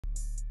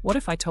What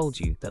if I told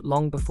you that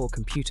long before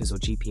computers or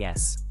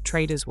GPS,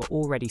 traders were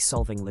already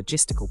solving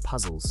logistical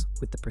puzzles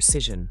with the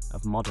precision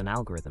of modern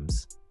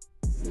algorithms?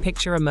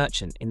 Picture a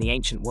merchant in the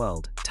ancient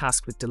world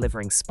tasked with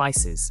delivering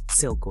spices,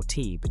 silk, or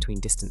tea between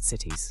distant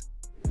cities.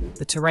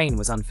 The terrain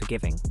was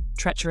unforgiving: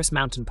 treacherous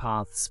mountain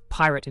paths,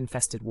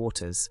 pirate-infested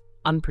waters,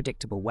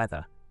 unpredictable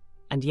weather.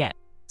 And yet,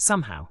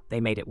 somehow, they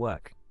made it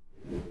work.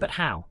 But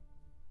how?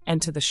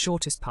 Enter the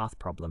shortest path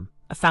problem,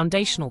 a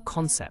foundational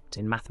concept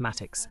in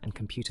mathematics and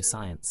computer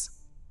science.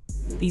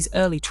 These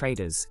early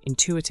traders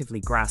intuitively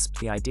grasped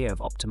the idea of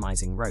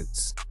optimizing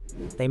routes.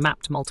 They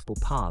mapped multiple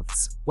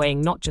paths,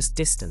 weighing not just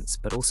distance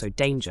but also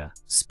danger,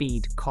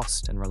 speed,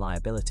 cost, and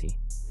reliability.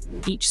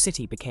 Each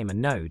city became a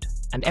node,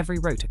 and every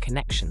route a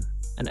connection,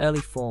 an early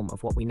form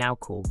of what we now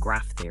call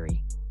graph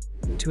theory.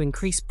 To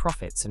increase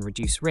profits and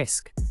reduce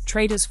risk,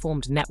 traders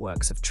formed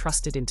networks of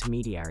trusted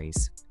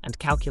intermediaries and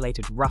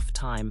calculated rough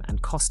time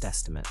and cost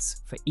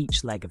estimates for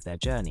each leg of their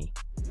journey.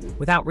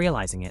 Without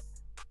realizing it,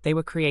 they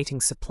were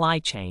creating supply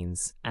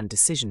chains and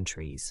decision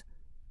trees,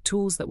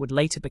 tools that would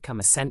later become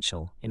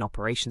essential in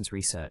operations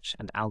research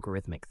and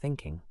algorithmic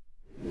thinking.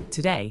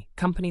 Today,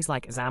 companies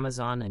like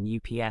Amazon and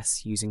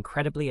UPS use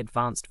incredibly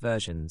advanced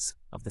versions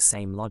of the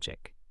same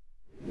logic.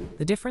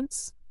 The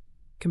difference?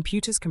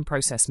 Computers can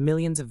process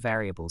millions of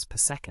variables per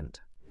second.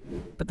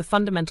 But the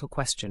fundamental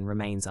question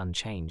remains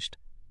unchanged.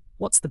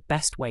 What's the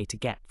best way to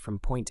get from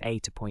point A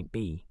to point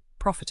B,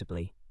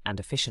 profitably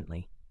and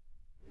efficiently?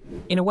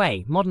 In a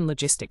way, modern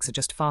logistics are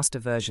just faster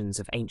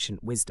versions of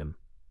ancient wisdom,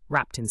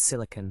 wrapped in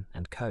silicon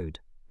and code.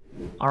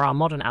 Are our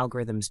modern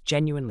algorithms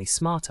genuinely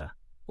smarter,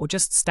 or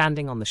just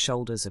standing on the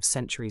shoulders of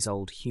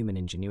centuries-old human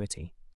ingenuity?